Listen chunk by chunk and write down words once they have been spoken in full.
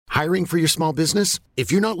Hiring for your small business?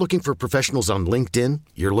 If you're not looking for professionals on LinkedIn,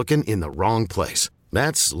 you're looking in the wrong place.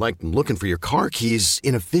 That's like looking for your car keys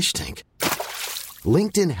in a fish tank.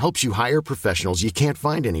 LinkedIn helps you hire professionals you can't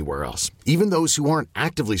find anywhere else, even those who aren't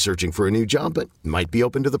actively searching for a new job but might be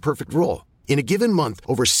open to the perfect role. In a given month,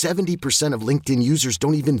 over 70% of LinkedIn users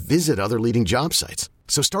don't even visit other leading job sites.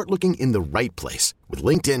 So start looking in the right place. With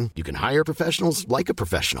LinkedIn, you can hire professionals like a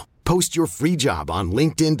professional. Post your free job on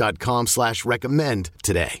linkedin.com/recommend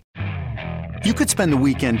today. You could spend the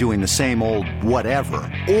weekend doing the same old whatever,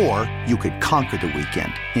 or you could conquer the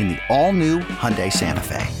weekend in the all-new Hyundai Santa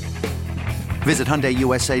Fe. Visit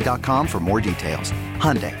HyundaiUSA.com for more details.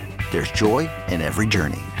 Hyundai, there's joy in every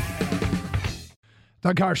journey.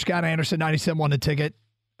 Doug Carr, Scott Anderson, 97.1 The Ticket.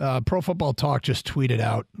 Pro Football Talk just tweeted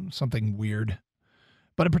out something weird,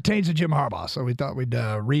 but it pertains to Jim Harbaugh, so we thought we'd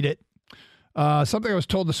read it. Something I was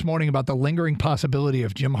told this morning about the lingering possibility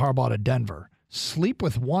of Jim Harbaugh to Denver. Sleep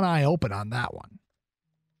with one eye open on that one.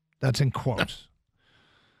 That's in quotes.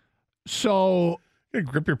 So, you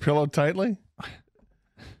grip your pillow tightly.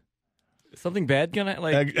 Something bad gonna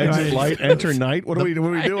exit light, enter night. What are we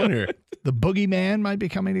doing here? The boogeyman might be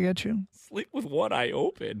coming to get you. Sleep with one eye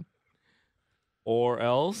open, or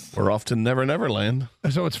else we're off to Never Never Land.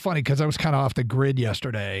 So it's funny because I was kind of off the grid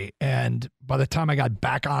yesterday, and by the time I got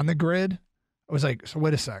back on the grid, I was like, "So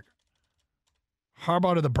wait a sec."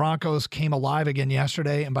 Harbaugh to the Broncos came alive again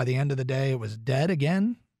yesterday, and by the end of the day, it was dead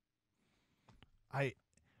again. I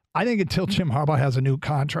think until Jim Harbaugh has a new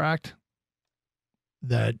contract,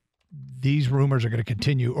 that these rumors are going to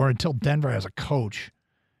continue, or until Denver has a coach.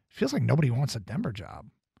 It feels like nobody wants a Denver job.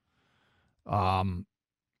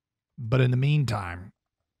 But in the meantime,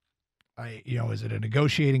 is it a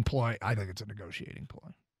negotiating ploy? I think it's a negotiating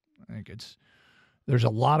ploy. I think there's a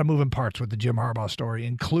lot of moving parts with the Jim Harbaugh story,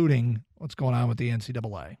 including what's going on with the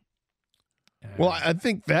NCAA. Well, I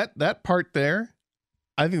think that part there,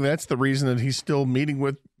 I think that's the reason that he's still meeting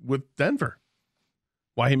with Denver.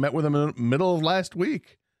 Why he met with them in the middle of last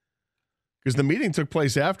week. Because the meeting took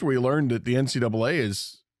place after we learned that the NCAA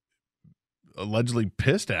is allegedly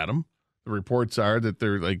pissed at him. The reports are that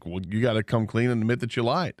they're like, well, you got to come clean and admit that you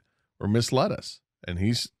lied or misled us. And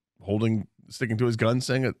he's sticking to his gun,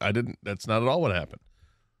 saying, that's not at all what happened.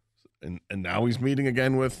 And now he's meeting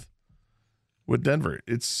again with Denver.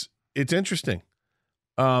 It's interesting.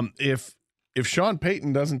 If Sean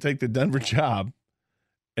Payton doesn't take the Denver job,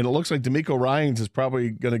 and it looks like DeMeco Ryans is probably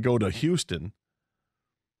going to go to Houston,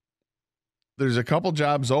 there's a couple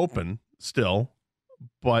jobs open still,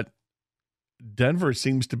 but Denver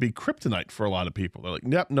seems to be kryptonite for a lot of people. They're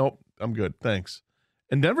like, nope, I'm good, thanks.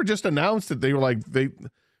 And Denver just announced that they were like, I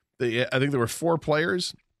think there were 4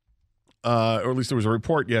 players, or at least there was a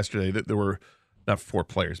report yesterday that there were not 4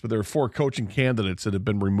 players, but there were 4 coaching candidates that had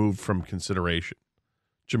been removed from consideration.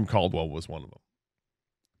 Jim Caldwell was one of them.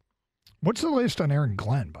 What's the latest on Aaron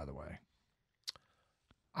Glenn, by the way?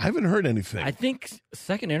 I haven't heard anything. I think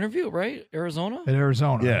second interview, right? Arizona? In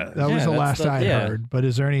Arizona. Yeah. That was the last I heard. But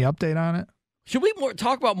is there any update on it? Should we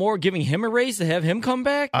talk about more giving him a raise to have him come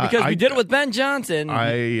back? Because we did it with Ben Johnson.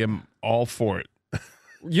 I am all for it.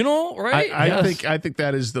 Right? I think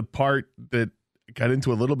that is the part that got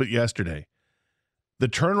into a little bit yesterday. The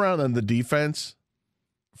turnaround on the defense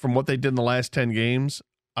from what they did in the last 10 games,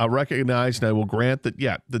 I recognize and I will grant that,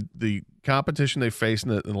 the competition they faced in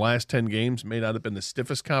the last 10 games may not have been the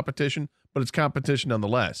stiffest competition, but it's competition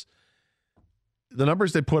nonetheless. The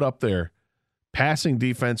numbers they put up there, passing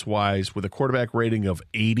defense-wise, with a quarterback rating of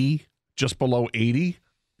 80, just below 80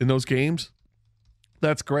 in those games,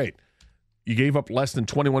 that's great. You gave up less than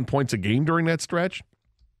 21 points a game during that stretch.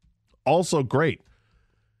 Also great.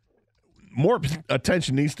 More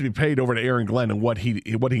attention needs to be paid over to Aaron Glenn and what he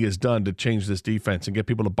has done to change this defense and get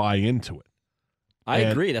people to buy into it. I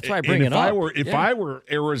agree. That's why I bring it up. If I were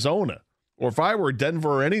Arizona or if I were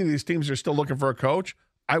Denver or any of these teams that are still looking for a coach,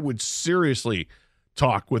 I would seriously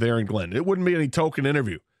talk with Aaron Glenn. It wouldn't be any token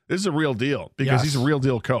interview. This is a real deal because he's a real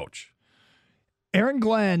deal coach. Aaron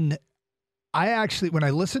Glenn, I actually, when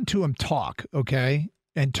I listened to him talk, okay,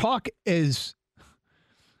 and talk can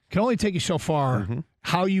only take you so far,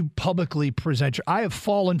 how you publicly present I have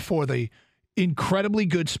fallen for the incredibly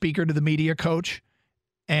good speaker to the media coach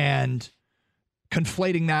and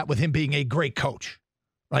conflating that with him being a great coach.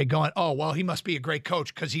 Like going, oh, well, he must be a great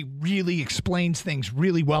coach because he really explains things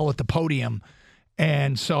really well at the podium.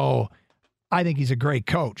 And so I think he's a great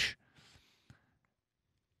coach.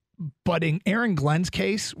 But in Aaron Glenn's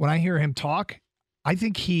case, when I hear him talk, I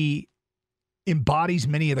think he embodies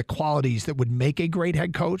many of the qualities that would make a great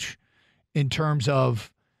head coach in terms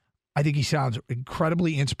of, I think he sounds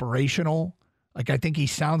incredibly inspirational. Like, I think he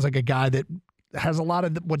sounds like a guy that has a lot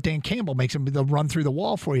of what Dan Campbell makes him, the run through the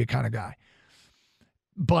wall for you kind of guy.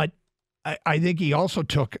 But I think he also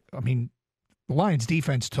took, the Lions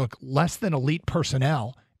defense took less than elite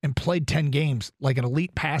personnel and played 10 games like an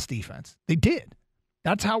elite pass defense. They did.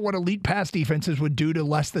 That's what elite pass defenses would do to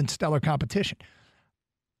less than stellar competition.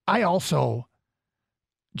 I also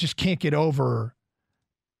just can't get over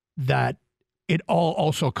that it all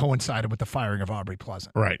also coincided with the firing of Aubrey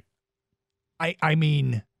Pleasant. Right. I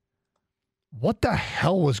mean, what the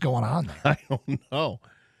hell was going on there? I don't know.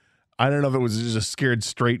 I don't know if it was just a scared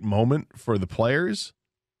straight moment for the players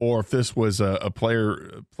or if this was a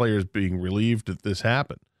players being relieved that this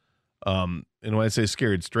happened. And when I say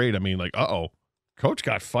scared straight, I mean like, coach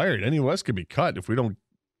got fired. Any of us could be cut if we don't,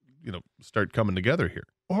 start coming together here.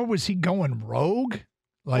 Or was he going rogue?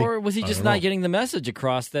 Or was he just not getting the message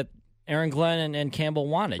across that Aaron Glenn and Campbell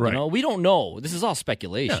wanted? Right. We don't know. This is all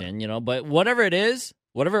speculation, but whatever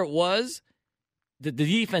it was, the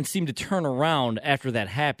defense seemed to turn around after that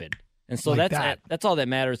happened. And so that's all that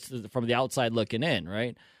matters from the outside looking in,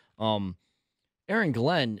 right? Aaron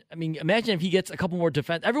Glenn, imagine if he gets a couple more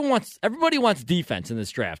defense. Everybody wants defense in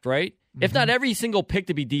this draft, right? Mm-hmm. If not every single pick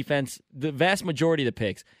to be defense, the vast majority of the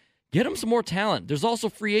picks. Get him some more talent. There's also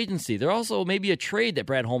free agency. There's also maybe a trade that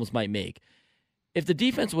Brad Holmes might make. If the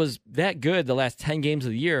defense was that good the last 10 games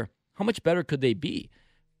of the year, how much better could they be?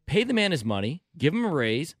 Pay the man his money, give him a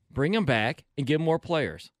raise, bring him back, and give him more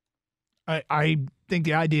players. I think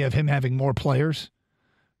the idea of him having more players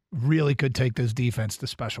really could take this defense to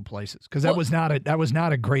special places because that was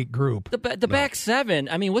not a great group. The back seven.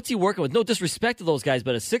 What's he working with? No disrespect to those guys,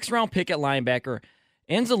 but a 6th-round pick at linebacker,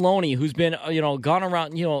 Anzalone, who's been gone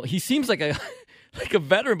around. He seems like a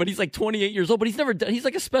veteran, but he's like 28 years old. But he's never done. He's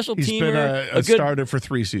like a special teamer. He's been a good starter for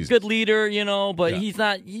 3 seasons. Good leader, but he's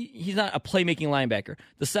not a playmaking linebacker.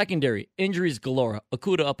 The secondary, injuries galore.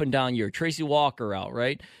 Okudah up and down year. Tracy Walker out,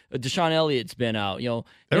 right? Deshaun Elliott's been out.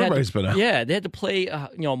 Everybody's been out. Yeah, they had to play.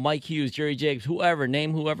 Mike Hughes, Jerry Jacobs,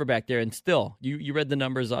 name whoever back there, and still, you read the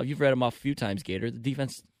numbers off. You've read them off a few times, Gator. The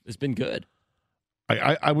defense has been good.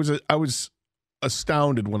 I was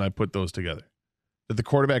astounded when I put those together. That the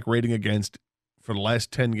quarterback rating against for the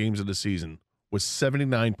last 10 games of the season was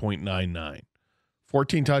 79.99.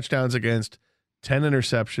 14 touchdowns against, 10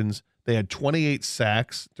 interceptions. They had 28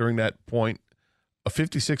 sacks during that point, a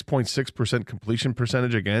 56.6% completion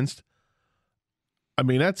percentage against.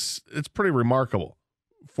 It's pretty remarkable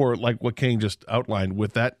for like what Kane just outlined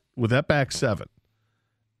with that back seven.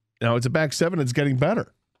 Now it's a back seven that's getting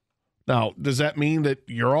better. Now, does that mean that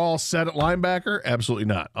you're all set at linebacker? Absolutely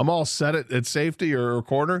not. I'm all set at safety or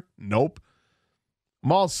corner? Nope.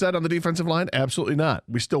 I'm all set on the defensive line? Absolutely not.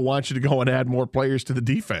 We still want you to go and add more players to the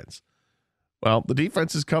defense. Well, the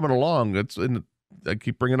defense is coming along. I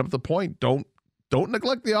keep bringing up the point. Don't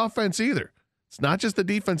neglect the offense either. It's not just the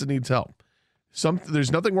defense that needs help.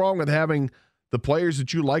 There's nothing wrong with having the players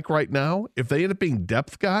that you like right now. If they end up being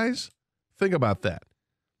depth guys, think about that.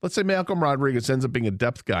 Let's say Malcolm Rodriguez ends up being a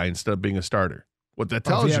depth guy instead of being a starter. What that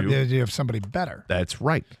tells you have somebody better. That's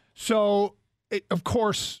right. So, of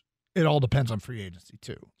course, it all depends on free agency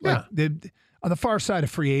too. Yeah. On the far side of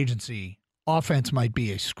free agency, offense might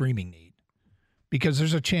be a screaming need because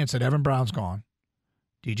there's a chance that Evan Brown's gone,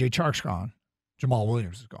 DJ Chark's gone, Jamal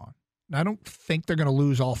Williams is gone. Now, I don't think they're going to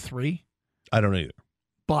lose all 3. I don't either.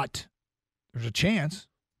 But there's a chance.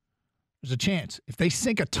 There's a chance. If they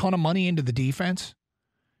sink a ton of money into the defense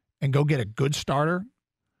and go get a good starter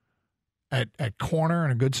at corner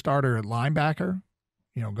and a good starter at linebacker,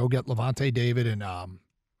 go get Levante David and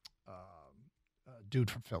dude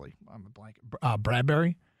from Philly, I'm a blank,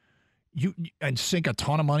 Bradbury, and sink a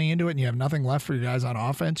ton of money into it and you have nothing left for your guys on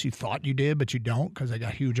offense. You thought you did, but you don't because they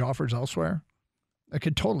got huge offers elsewhere. That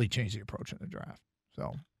could totally change the approach in the draft.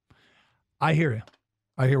 So I hear you.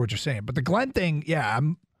 I hear what you're saying. But the Glenn thing,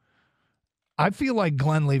 I feel like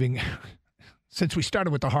Glenn leaving, since we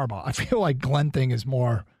started with the Harbaugh, I feel like Glenn thing is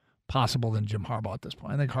more possible than Jim Harbaugh at this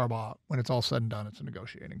point. I think Harbaugh, when it's all said and done, it's a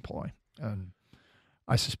negotiating ploy. And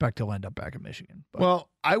I suspect he'll end up back in Michigan. But. Well,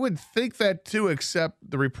 I would think that too, except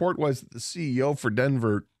the report was that the CEO for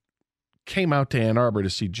Denver came out to Ann Arbor to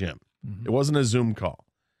see Jim. Mm-hmm. It wasn't a Zoom call.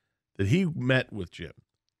 That he met with Jim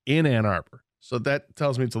in Ann Arbor. So that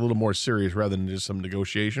tells me it's a little more serious rather than just some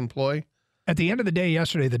negotiation ploy. At the end of the day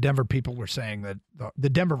yesterday, the Denver people were saying that the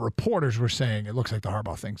Denver reporters were saying it looks like the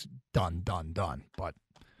Harbaugh thing's done. But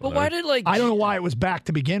why did I don't know why it was back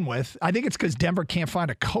to begin with. I think it's because Denver can't find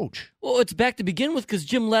a coach. Well, it's back to begin with because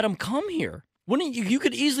Jim let him come here. Wouldn't you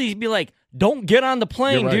could easily be like, don't get on the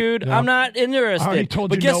plane, dude. Yeah. I'm not interested. I already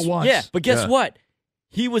told you no once. Yeah, but guess what?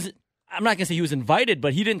 I'm not going to say he was invited,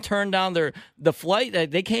 but he didn't turn down the flight.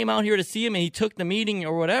 They came out here to see him, and he took the meeting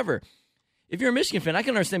or whatever. If you're a Michigan fan, I can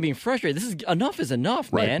understand being frustrated. Enough is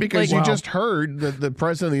enough, right, man. Because you just heard the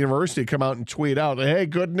president of the university come out and tweet out, hey,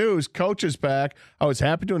 good news, coach is back. I was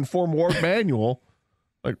happy to inform Ward Manuel.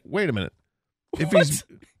 Like, wait a minute.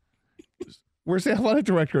 Where's the athletic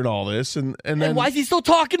director in all this? And why is he still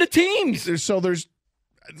talking to teams? It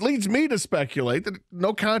leads me to speculate that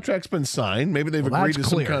no contract's been signed. Maybe they've agreed to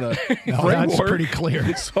some kind of framework. That's pretty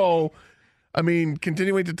clear. So, I mean,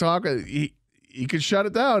 continuing to talk, he could shut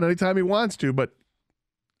it down anytime he wants to, but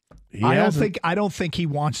I don't think he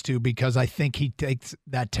wants to, because I think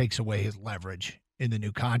that takes away his leverage in the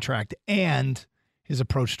new contract and his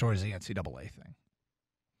approach towards the NCAA thing.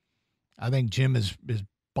 I think Jim is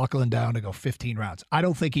buckling down to go 15 rounds. I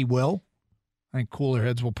don't think he will. I think cooler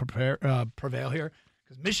heads will prevail here,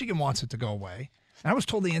 because Michigan wants it to go away. And I was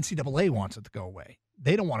told the NCAA wants it to go away.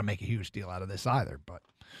 They don't want to make a huge deal out of this either. But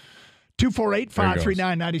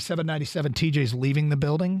 248-539-9797. TJ's leaving the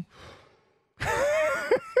building.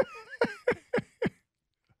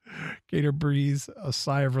 Gator breathes a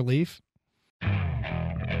sigh of relief.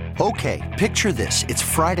 Okay, picture this. It's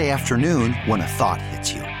Friday afternoon when a thought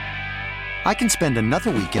hits you. I can spend another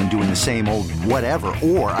weekend doing the same old whatever,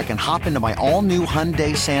 or I can hop into my all-new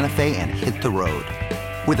Hyundai Santa Fe and hit the road.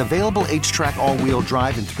 With available H-Track all-wheel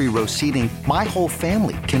drive and 3-row seating, my whole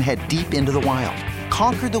family can head deep into the wild.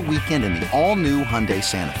 Conquer the weekend in the all-new Hyundai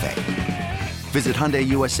Santa Fe. Visit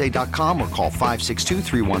HyundaiUSA.com or call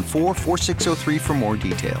 562-314-4603 for more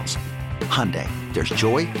details. Hyundai, there's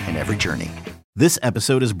joy in every journey. This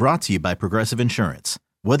episode is brought to you by Progressive Insurance.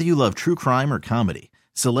 Whether you love true crime or comedy,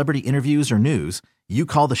 celebrity interviews or news, you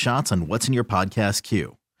call the shots on what's in your podcast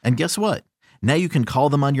queue. And guess what? Now you can call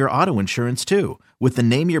them on your auto insurance too, with the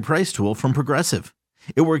Name Your Price tool from Progressive.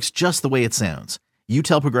 It works just the way it sounds. You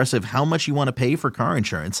tell Progressive how much you want to pay for car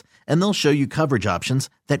insurance, and they'll show you coverage options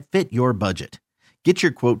that fit your budget. Get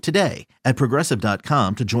your quote today at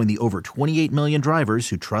Progressive.com to join the over 28 million drivers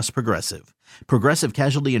who trust Progressive. Progressive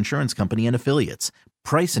Casualty Insurance Company and Affiliates.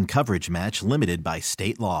 Price and coverage match limited by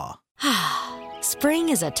state law. Spring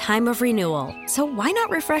is a time of renewal, so why not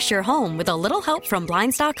refresh your home with a little help from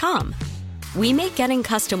Blinds.com? We make getting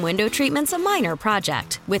custom window treatments a minor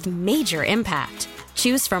project with major impact.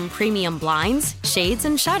 Choose from premium blinds, shades,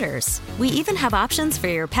 and shutters. We even have options for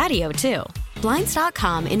your patio, too.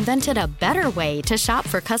 Blinds.com invented a better way to shop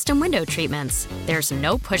for custom window treatments. There's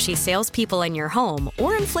no pushy salespeople in your home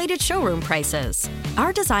or inflated showroom prices.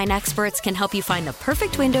 Our design experts can help you find the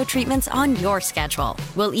perfect window treatments on your schedule.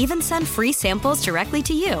 We'll even send free samples directly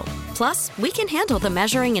to you. Plus, we can handle the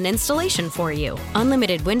measuring and installation for you.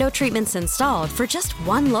 Unlimited window treatments installed for just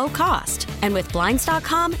one low cost. And with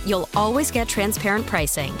Blinds.com, you'll always get transparent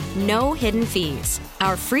pricing. No hidden fees.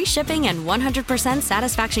 Our free shipping and 100%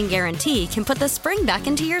 satisfaction guarantee can put the spring back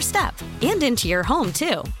into your step and into your home,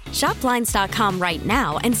 too. Shop Blinds.com right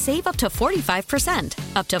now and save up to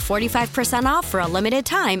 45%. Up to 45% off for a limited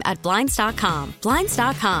time at Blinds.com.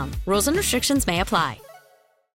 Blinds.com. Rules and restrictions may apply.